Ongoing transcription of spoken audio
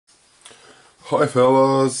Hi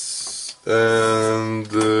fellas, and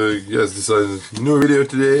yes, this is a new video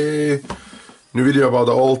today. New video about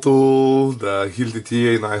the old tool, the Hilti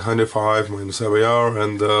TE905-AVR,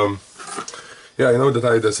 and yeah, I know that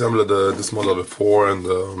I assembled this model before, and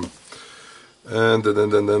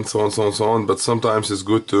then so on, but sometimes it's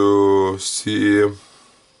good to see a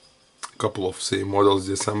couple of same models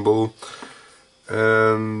disassemble.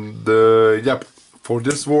 And yep, for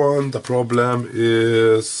this one the problem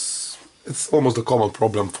is, it's almost a common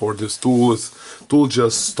problem for this tool. Tool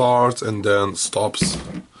just starts and then stops.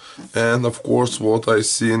 And of course what I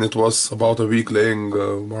seen, it was about a week laying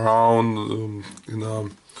around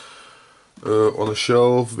on a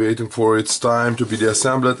shelf waiting for its time to be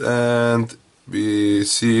disassembled, and we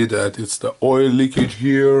see that it's the oil leakage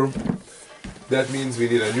here. That means we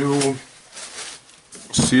need a new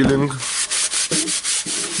sealing,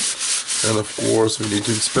 and of course we need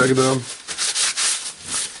to inspect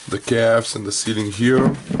the caps and the sealing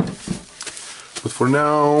here. But for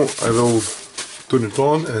now I will turn it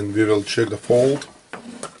on and we will check the fault.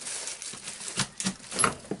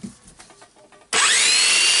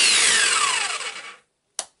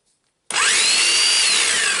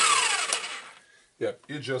 Yeah,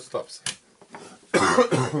 it just stops.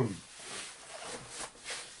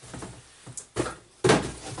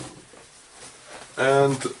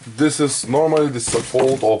 And this is a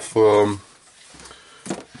fault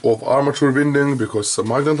of armature winding because it's a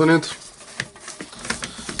magnet on it.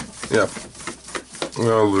 Yeah,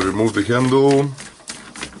 I'll remove the handle.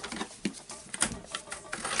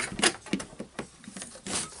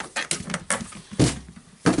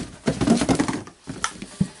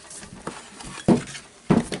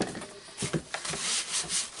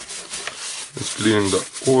 Just cleaning the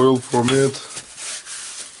oil from it.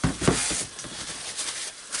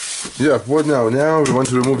 Yeah, what now? Now we want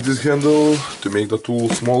to remove this handle to make the tool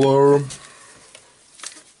smaller.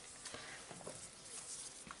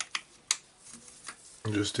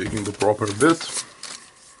 Just taking the proper bit.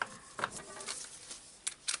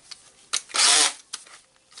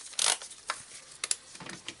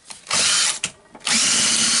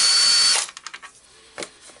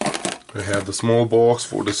 I have the small box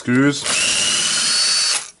for the screws.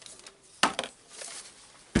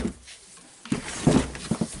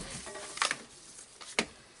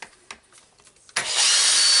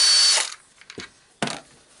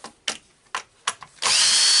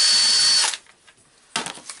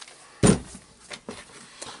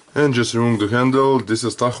 And just remove the handle. This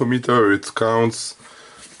is tachometer. It counts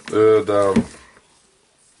the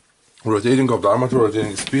rotating of the armature,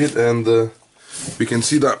 rotating speed, and we can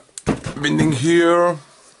see the winding here,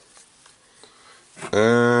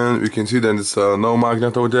 and we can see that it's no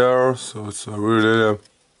magnet out there, so it's a really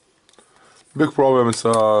big problem. It's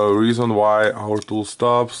a reason why our tool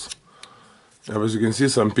stops. As you can see,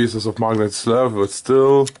 some pieces of magnets left, but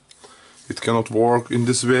still it cannot work in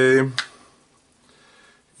this way.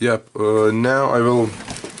 Yep, now I will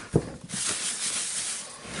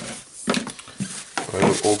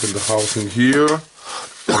open the housing here.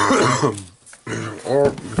 Or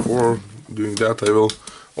before doing that, I will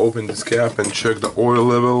open this cap and check the oil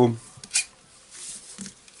level.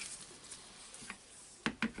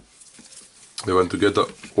 I want to get the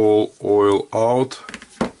oil out.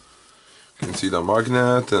 You can see the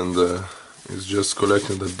magnet, and it's just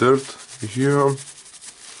collecting the dirt here.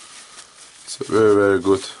 It's a very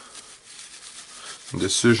good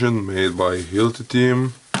decision made by Hilti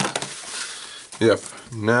team. Yep,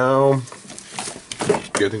 now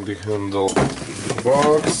getting the handle in the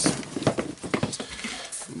box,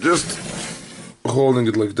 just holding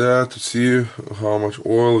it like that to see how much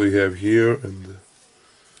oil we have here, and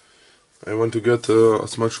I want to get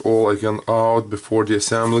as much oil I can out before the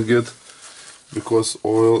assembling it, because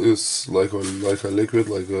oil is like a liquid,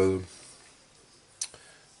 like a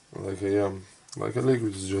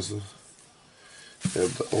liquid. It's just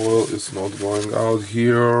the oil is not going out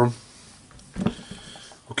here.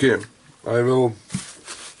 Okay, I will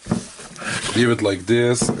leave it like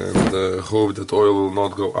this and hope that oil will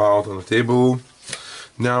not go out on the table.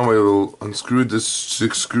 Now I will unscrew these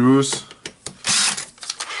 6 screws.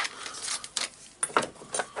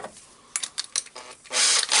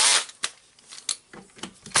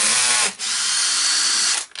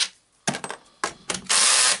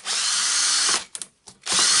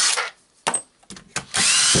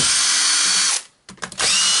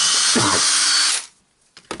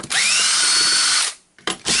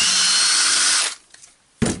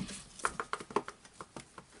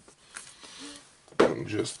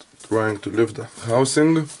 Just trying to lift the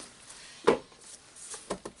housing.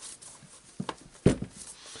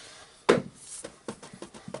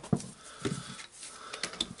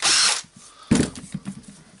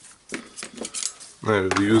 I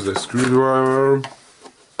will use the screwdriver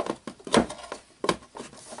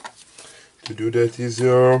to do that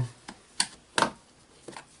easier.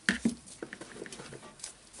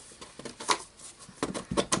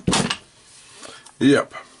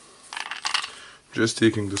 Yep, just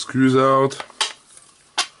taking the screws out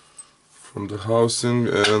from the housing,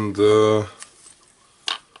 and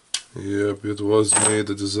yep, it was made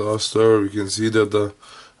a disaster. We can see that the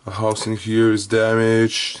housing here is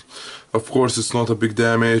damaged. Of course, it's not a big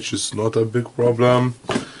damage, it's not a big problem.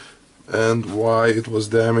 And why it was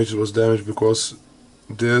damaged? It was damaged because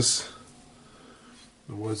this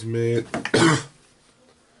was made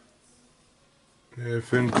I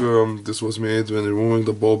think this was made when removing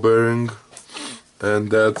the ball bearing,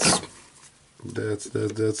 and that's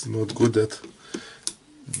not good that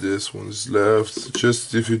this one is left.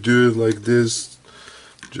 Just if you do it like this,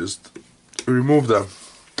 just remove the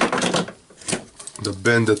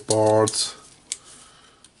bended parts,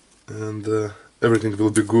 and everything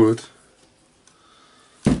will be good.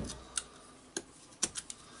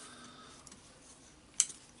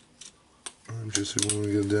 I'm just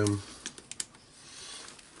removing them.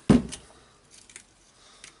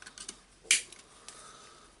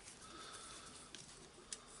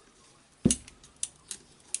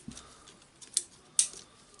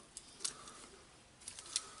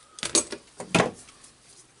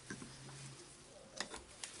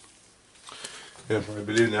 Yep, I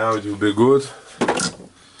believe now it will be good.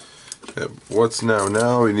 Yep, what's now?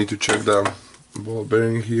 Now we need to check the ball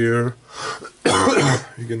bearing here.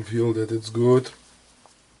 You can feel that it's good.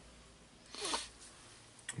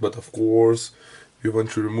 But of course, we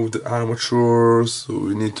want to remove the armature, so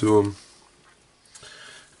we need to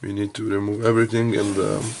remove everything. And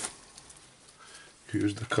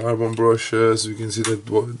here's the carbon brushes. You can see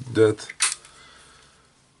that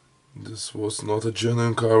this was not a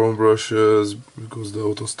genuine carbon brushes because the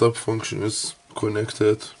auto stop function is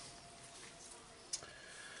connected.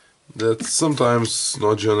 That sometimes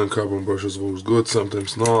not genuine carbon brushes works good,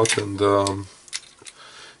 sometimes not. And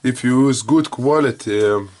if you use good quality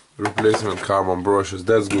replacement carbon brushes,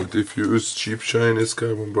 that's good. If you use cheap Chinese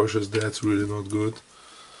carbon brushes, that's really not good.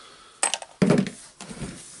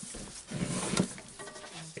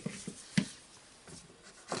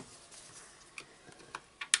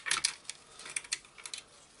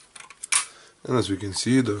 And as we can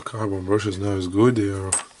see, the carbon brushes now is good. They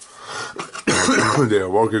are they are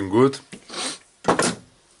working good.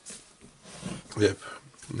 Yep.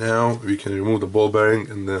 Now we can remove the ball bearing,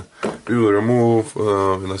 and we will remove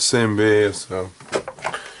in the same way as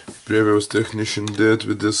previous technician did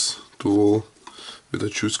with this tool, with the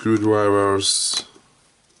 2 screwdrivers.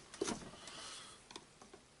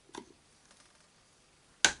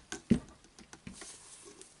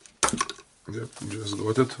 Yep, just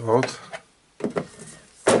got it out.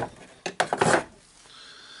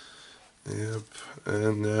 Yep,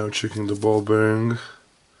 and now checking the ball bearing.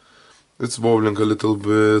 It's wobbling a little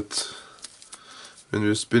bit. When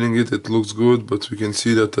we're spinning it, it looks good, but we can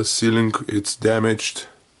see that the sealing, it's damaged.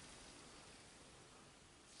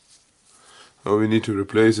 So we need to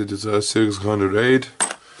replace it. It's a 608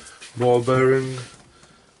 ball bearing.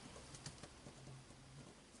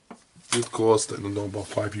 It cost, I don't know, about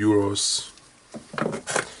 €5.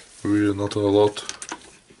 Really not a lot.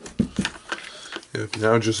 Yep,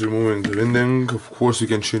 now just removing the winding. Of course you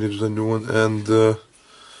can change it to a new one, and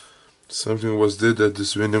something was did that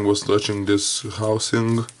this winding was touching this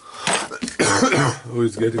housing. Oh,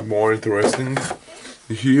 it's getting more interesting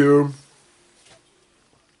here.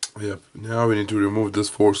 Yep, now we need to remove these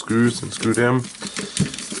 4 screws and screw them,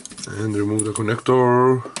 and remove the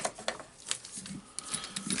connector.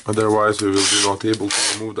 Otherwise we will be not able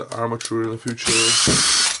to remove the armature in the future.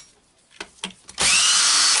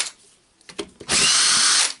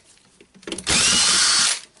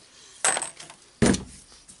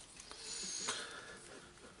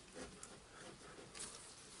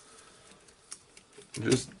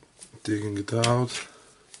 Just taking it out.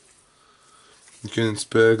 You can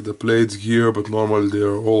inspect the plates here, but normally they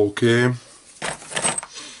are all okay.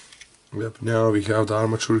 Yep, now we have the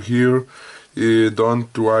armature here.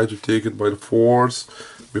 Don't try to take it by the force,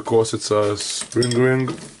 because it's a spring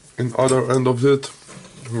ring in other end of it.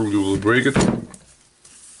 You will break it.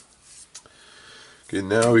 Okay,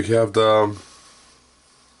 now we have the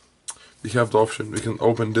option. We can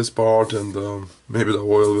open this part, and maybe the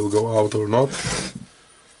oil will go out or not.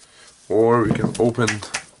 Or we can open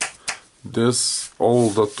this,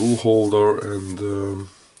 the tool holder, and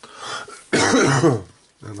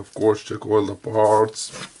and of course check all the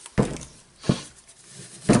parts.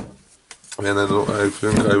 And I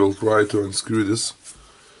think I will try to unscrew this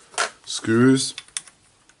screws.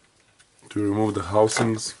 to remove the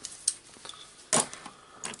housings.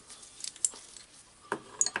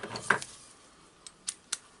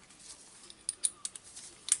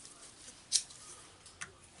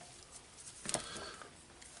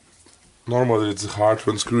 Normally it's hard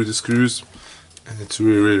to unscrew the screws, and it's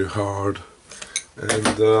really hard. And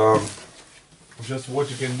just what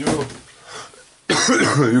you can do,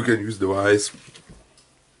 you can use the vise.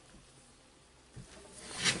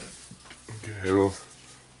 Okay, well,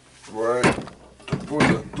 try to put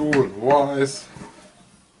the tool in vise.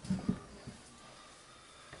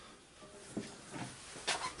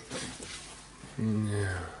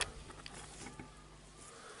 Yeah.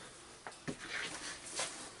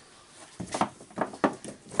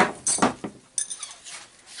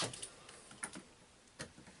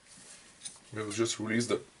 We'll just release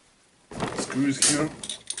the screws here.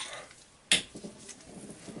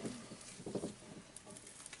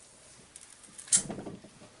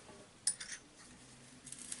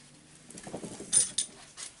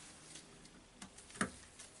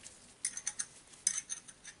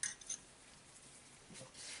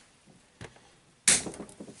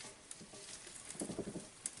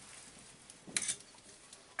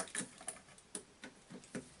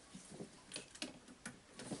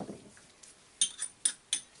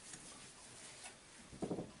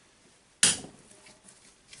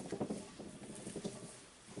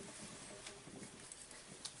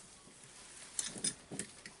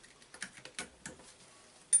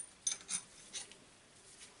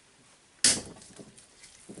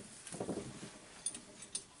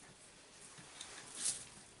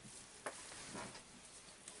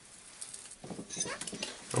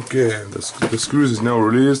 Okay, the screws is now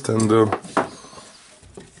released, and I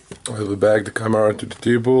will back the camera to the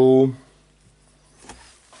table.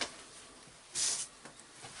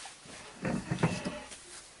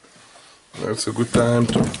 That's a good time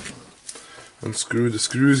to unscrew the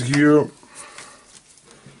screws here.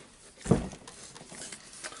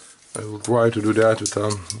 I will try to do that with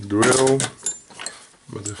a drill,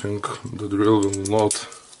 but I think the drill will not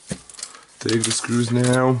take the screws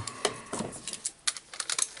now.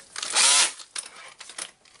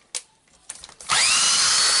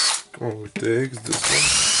 Oh, it takes this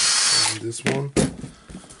one and this one.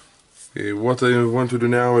 Okay, what I want to do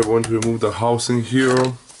now, I want to remove the housing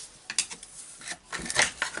here.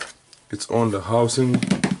 It's on the housing.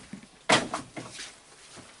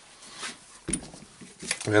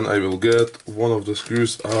 And I will get one of the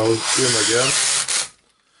screws out in again.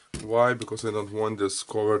 Why? Because I don't want this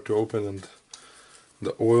cover to open and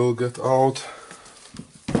the oil get out.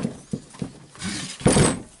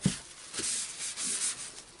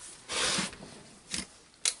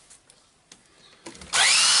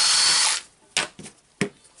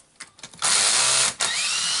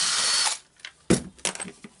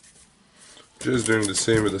 Just doing the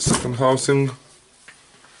same with the second housing.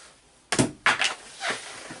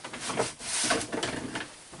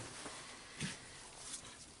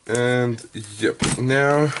 And yep,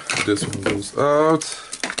 now this one goes out.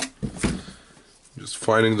 Just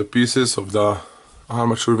finding the pieces of the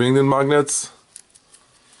armature winged magnets.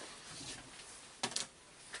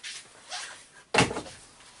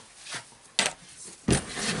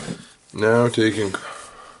 Now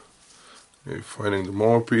finding the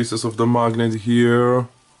more pieces of the magnet here.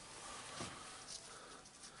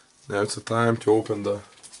 Now it's the time to open the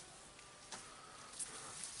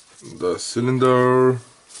cylinder,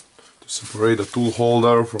 to separate the tool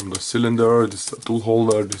holder from the cylinder. This is the tool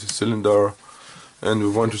holder, this is cylinder, and we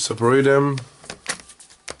want to separate them.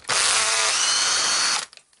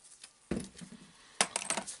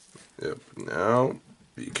 Yep, now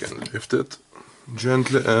we can lift it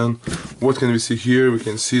gently, and what can we see here? We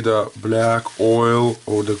can see the black oil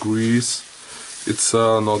or the grease. It's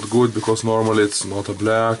not good, because normally it's not a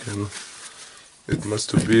black, and it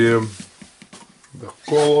must be the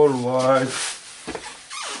color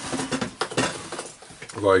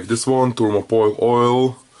like this one, Thermopol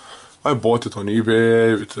oil. I bought it on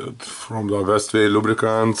eBay from the Westway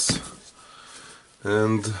lubricants,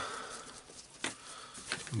 and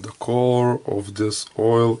the color of this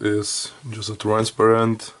oil is just a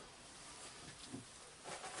transparent.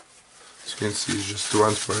 As you can see, it's just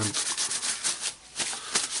transparent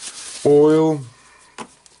oil.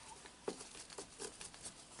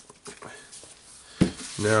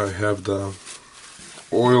 Now I have the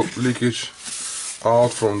oil leakage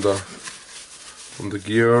out from the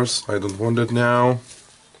gears. I don't want it now,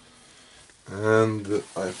 and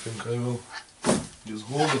I think I will just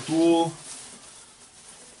hold the tool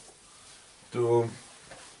to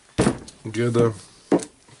get the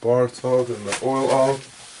parts out and the oil out.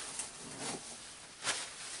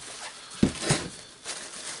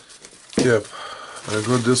 Yep, I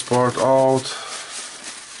got this part out.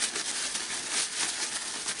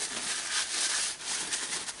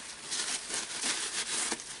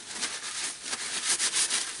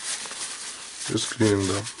 Just clean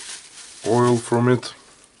the oil from it.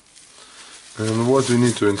 And what we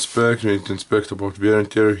need to inspect, we need to inspect about wear and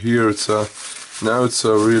tear here. Now it's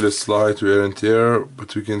a really slight wear and tear,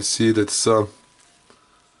 but we can see that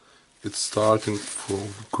it's starting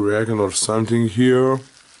from cracking or something here.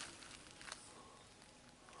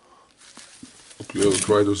 Okay, I'll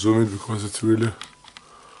try to zoom it because it's really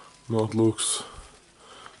not looks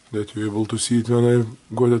that you're able to see it when I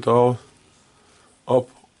got it out up.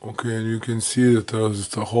 Okay, and you can see that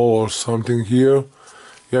there's a hole or something here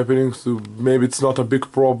happening. So maybe it's not a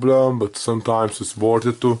big problem, but sometimes it's worth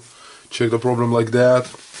it to check the problem like that,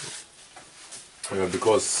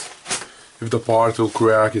 because if the part will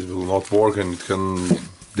crack, it will not work and it can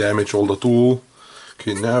damage all the tool.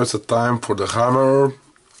 Okay, now it's a time for the hammer.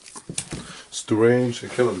 Strange, I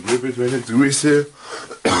cannot grip it when it's greasy.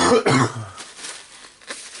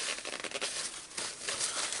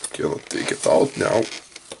 Cannot take it out now.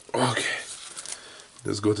 Okay,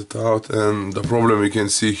 let's got it out, and the problem we can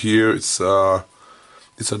see here, it's a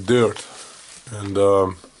dirt, and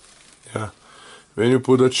yeah, when you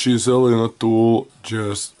put a chisel in a tool,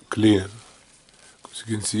 just clean it. Because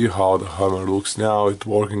you can see how the hammer looks now. It's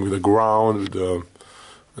working with the ground, with the,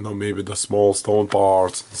 you know, maybe the small stone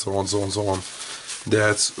parts, and so on, so on, so on.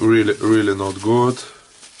 That's really not good.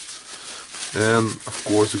 And of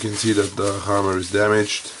course, you can see that the hammer is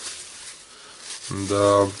damaged. And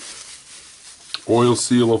the oil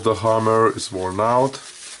seal of the hammer is worn out,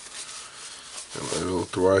 and I will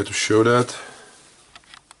try to show that.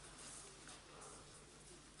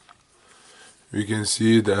 We can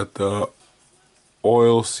see that the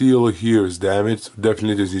oil seal here is damaged, so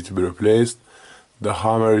definitely it needs to be replaced. The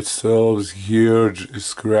hammer itself is here, is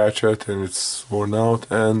scratched and it's worn out,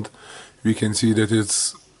 and we can see that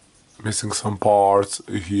it's missing some parts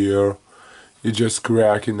here. It's just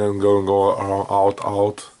cracking and going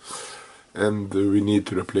out, and we need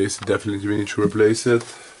to replace it. Definitely we need to replace it.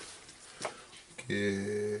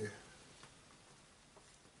 Okay.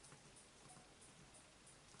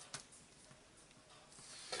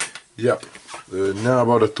 Yep. Now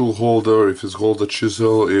about the tool holder. If it's hold the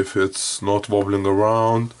chisel, if it's not wobbling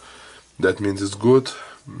around, that means it's good.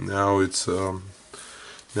 Now it's good.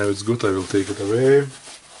 I will take it away.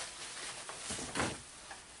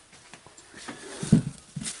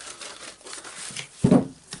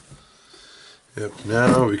 Yep,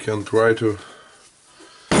 now we can try to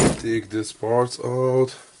take these parts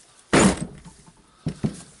out.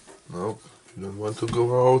 Nope, you don't want to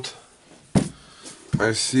go out.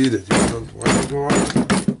 I see that you don't want to go out.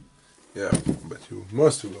 Yeah, but you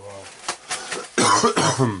must go out.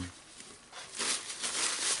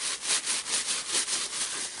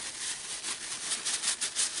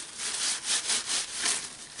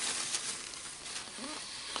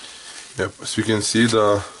 Yep, as you can see,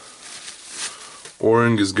 the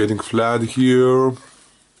O-ring is getting flat here.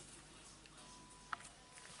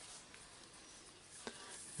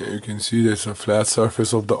 Yeah, you can see there's a flat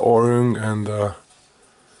surface of the O-ring, and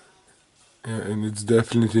it's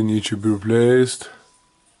definitely needs to be replaced,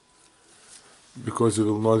 because you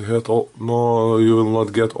will not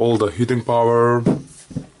get all the heating power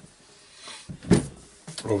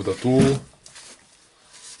of the tool.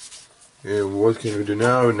 And what can we do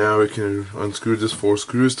now? Now we can unscrew these 4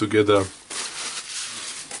 screws to get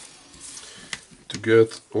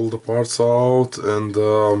all the parts out, and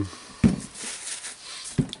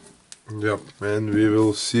yep, and we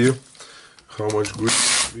will see how much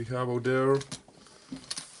grease we have out there.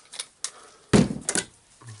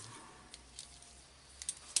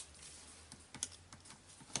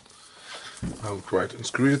 I'll try to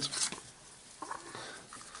unscrew it.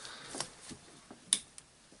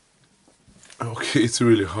 Okay, it's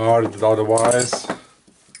really hard, but otherwise.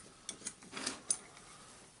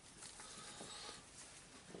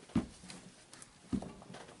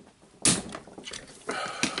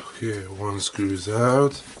 Okay, one screw is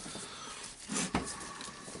out.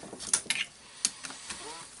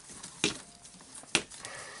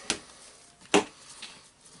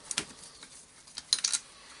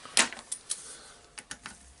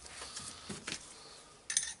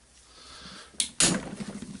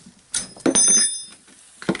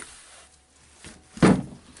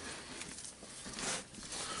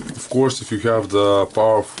 Of course, if you have the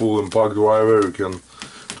powerful impact driver, you can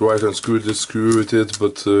try to unscrew this screw with it,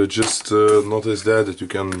 but just notice that you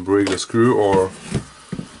can break the screw or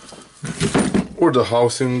the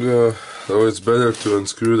housing. So it's better to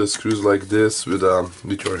unscrew the screws like this with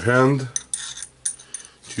your hand.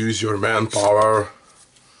 use your manpower.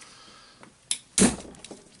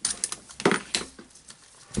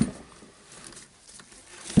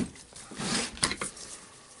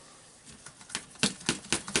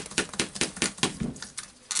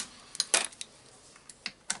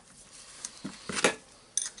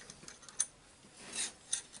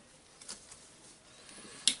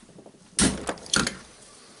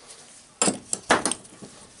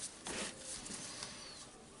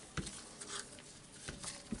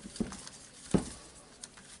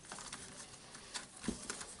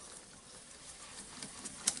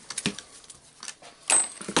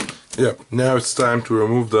 Yeah, now it's time to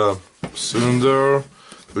remove the cylinder.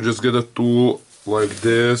 We just get a tool like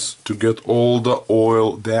this to get all the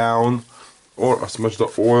oil down, or as much the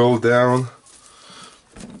oil down,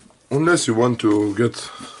 unless you want to get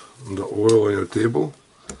the oil on your table,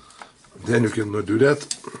 then you cannot do that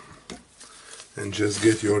and just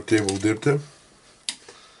get your table dirty.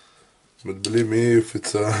 But believe me, if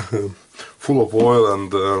it's full of oil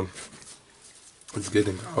and it's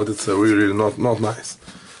getting out, it's really not nice.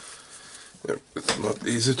 It's not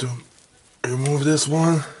easy to remove this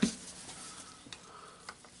one.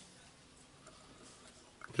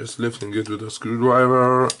 Just lifting it with a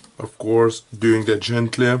screwdriver, of course doing that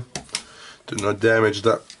gently to not damage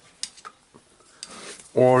the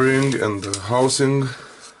o-ring and the housing.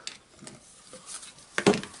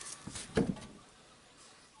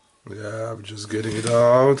 Yeah, I'm just getting it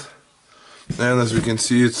out. And as we can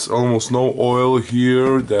see, it's almost no oil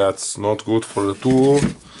here. That's not good for the tool.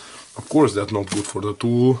 Of course that's not good for the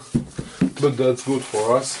tool, but that's good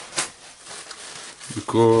for us,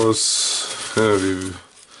 because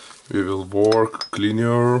we will work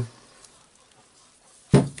cleaner.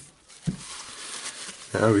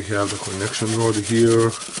 And we have the connection rod here.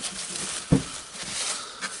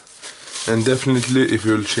 And definitely, if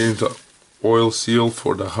you will change the oil seal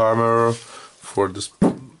for the hammer, for the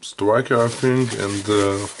striker, I think, and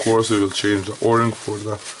of course we will change the o-ring for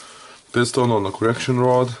the piston on the correction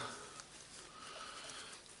rod.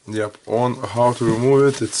 Yep, on how to remove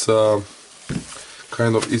it, it's a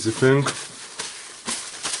kind of easy thing.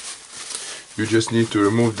 You just need to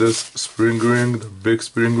remove this spring ring, the big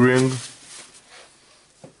spring ring.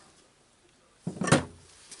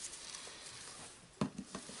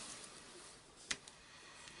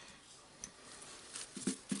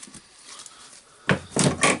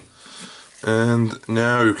 And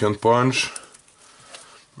now you can punch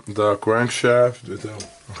the crankshaft with a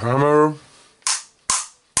hammer.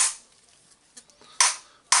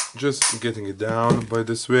 Just getting it down by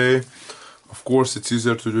this way. Of course it's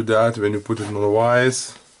easier to do that when you put it on the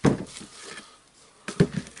vise.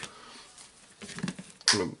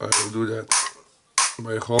 I will do that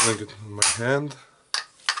by holding it in my hand.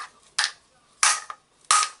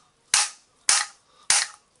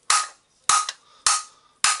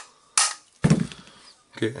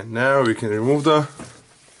 Okay, and now we can remove the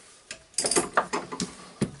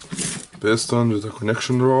piston with the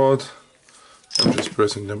connection rod. I'm just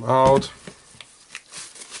pressing them out.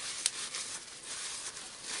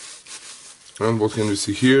 And what can we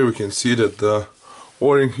see here? We can see that the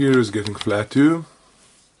o-ring here is getting flat too.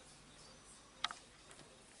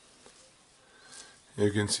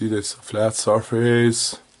 You can see there's a flat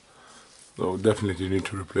surface, so definitely need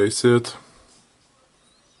to replace it.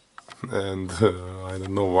 And I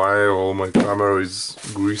don't know why all my camera is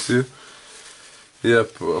greasy.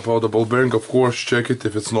 Yep, about the ball bearing, of course check it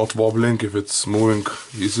if it's not wobbling, if it's moving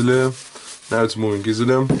easily. Now it's moving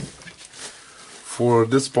easily. For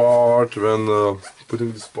this part, when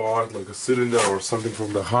putting this part like a cylinder or something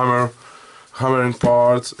from the hammering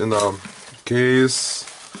parts in a case,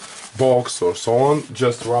 box or so on,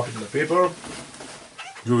 just wrap it in the paper.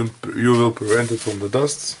 You will prevent it from the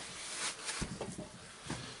dust.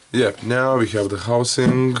 Yep, now we have the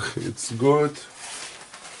housing, it's good.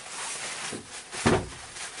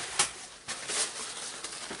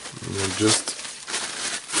 And just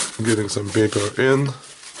getting some paper in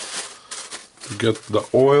to get the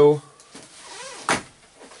oil,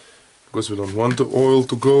 because we don't want the oil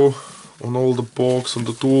to go on all the box, on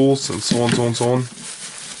the tools, and so on, so on, so on.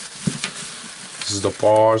 This is the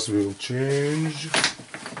parts we will change.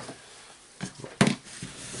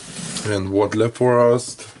 And what left for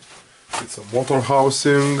us? It's a motor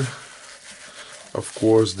housing. Of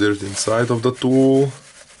course, there's the inside of the tool,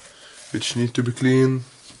 which need to be clean.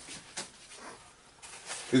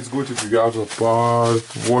 It's good if you got a part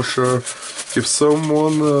washer. If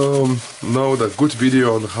someone know the good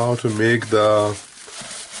video on how to make the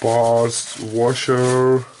parts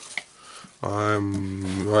washer, I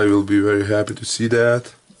will be very happy to see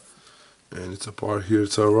that. And it's a part here,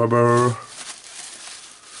 it's a rubber.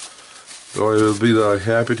 So I will be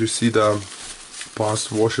happy to see the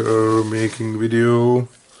past washer making video,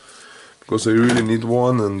 because I really need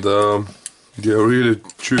one, and they are really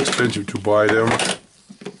too expensive to buy them.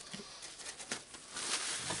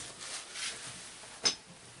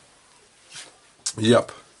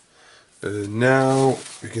 Yep. Now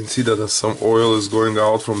you can see that some oil is going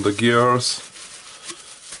out from the gears,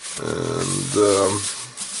 and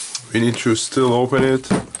we need to still open it.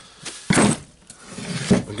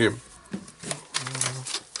 Okay,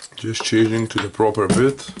 just changing to the proper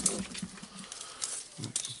bit,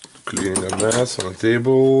 cleaning a mess on the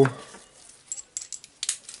table.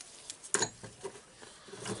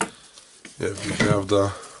 Yeah, we have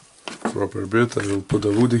the proper bit. I will put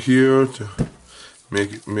the wood here to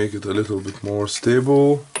make it a little bit more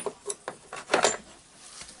stable.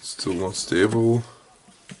 Still not stable.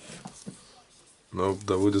 Nope,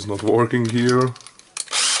 the wood is not working here.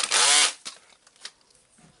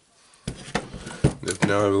 That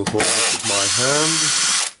now I will hold it with my hand.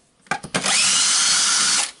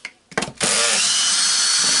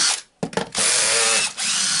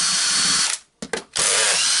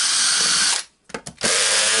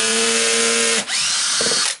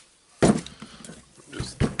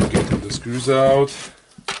 Just getting the screws out.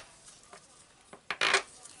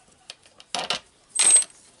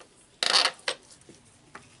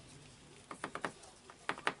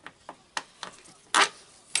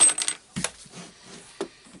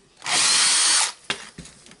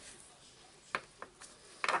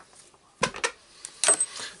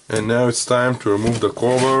 And now it's time to remove the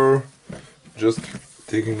cover. Just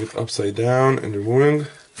taking it upside down and removing.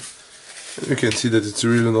 And you can see that it's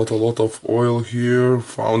really not a lot of oil here.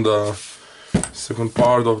 Found the second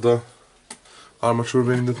part of the armature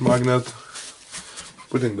winded magnet.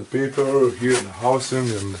 Putting the paper here in the housing,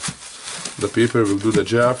 and the paper will do the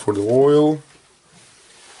job for the oil.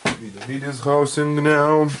 We need this housing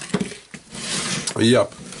now.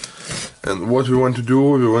 Yep. And what we want to do,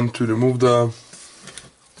 we want to remove the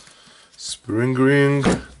spring ring,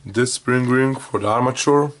 this spring ring for the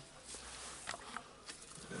armature.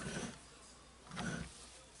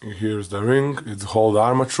 Here's the ring, it's whole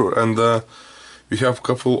armature, and we have a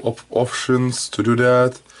couple of options to do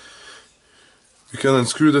that. We can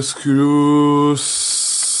unscrew the screws.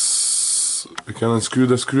 We can unscrew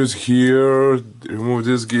the screws here, remove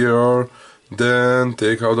this gear, then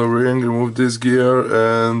take out the ring, remove this gear,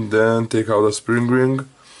 and then take out the spring ring.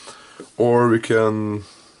 Or we can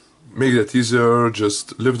make that easier,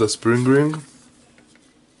 just lift the spring ring,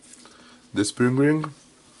 this spring ring,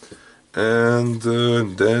 and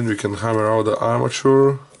then we can hammer out the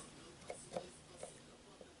armature.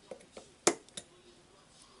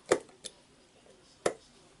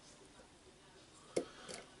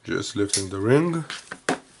 Just lifting the ring.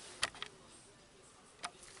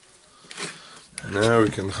 Now we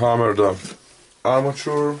can hammer the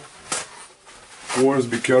armature. Of course,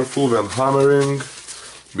 be careful when hammering,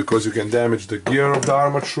 because you can damage the gear of the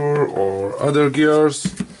armature or other gears.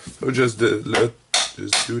 So just do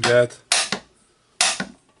that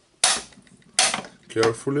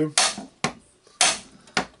carefully.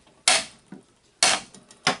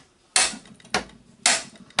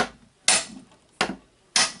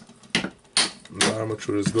 The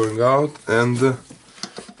armature is going out, and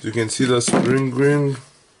you can see the spring ring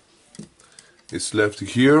is left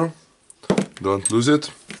here. Don't lose it.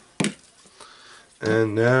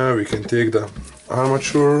 And now we can take the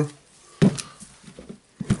armature.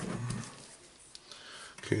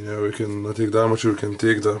 Okay, now we can not take the armature, we can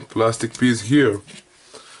take the plastic piece here.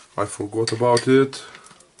 I forgot about it.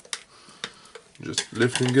 Just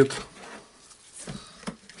lifting it.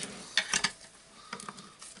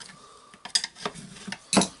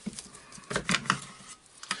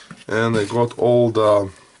 And I got all the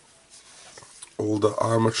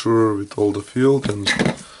armature with all the field, and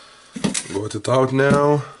got it out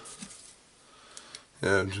now.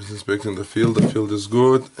 Yeah, just inspecting the field is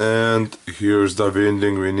good, and here's the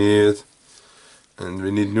winding we need, and we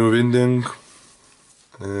need new winding.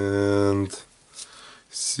 And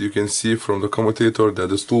you can see from the commutator that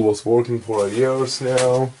this tool was working for years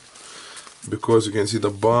now, because you can see the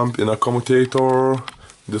bump in a commutator.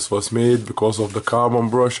 This was made because of the carbon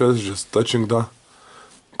brushes just touching the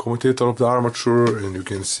commutator of the armature, and you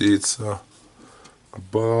can see it's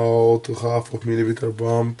about half of millimeter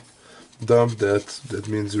bump dump. That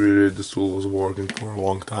means really this tool was working for a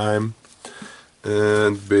long time,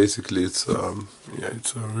 and basically it's yeah,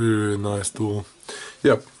 it's a really nice tool.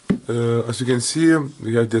 Yep. As you can see,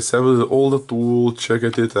 we have disassembled all the tool, check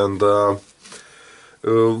at it, and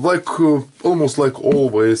almost like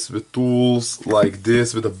always with tools like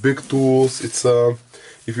this, with the big tools, it's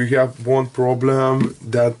If you have one problem,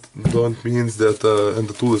 that don't means that and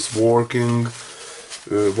the tool is working,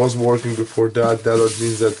 was working before that don't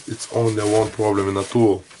mean that it's only one problem in a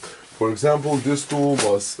tool. For example, this tool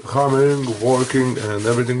was hammering, working, and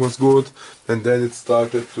everything was good, and then it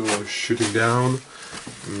started to shooting down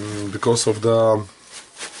because of the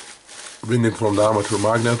winding from the armature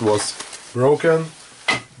magnet was broken.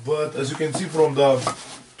 But as you can see from the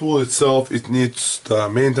tool itself, it needs the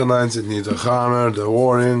maintenance, it needs a hammer, the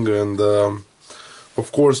wiring, and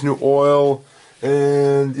of course new oil.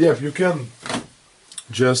 And yeah, you can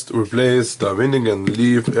just replace the winding and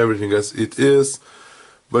leave everything as it is,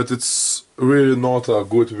 but it's really not a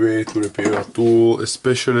good way to repair a tool,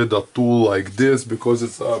 especially the tool like this, because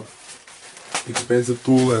it's a expensive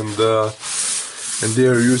tool, and they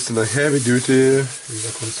are used in a heavy duty in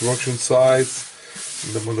the construction sites,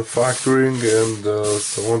 in the manufacturing, and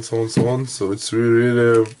so on. So it's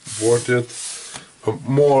really worth it.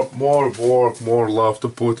 More work, more love to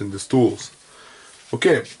put in these tools.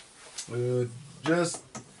 Okay,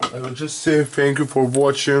 I will just say thank you for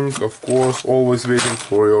watching. Of course, always waiting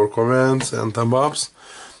for your comments and thumb ups.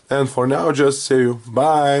 And for now, just say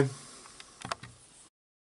bye.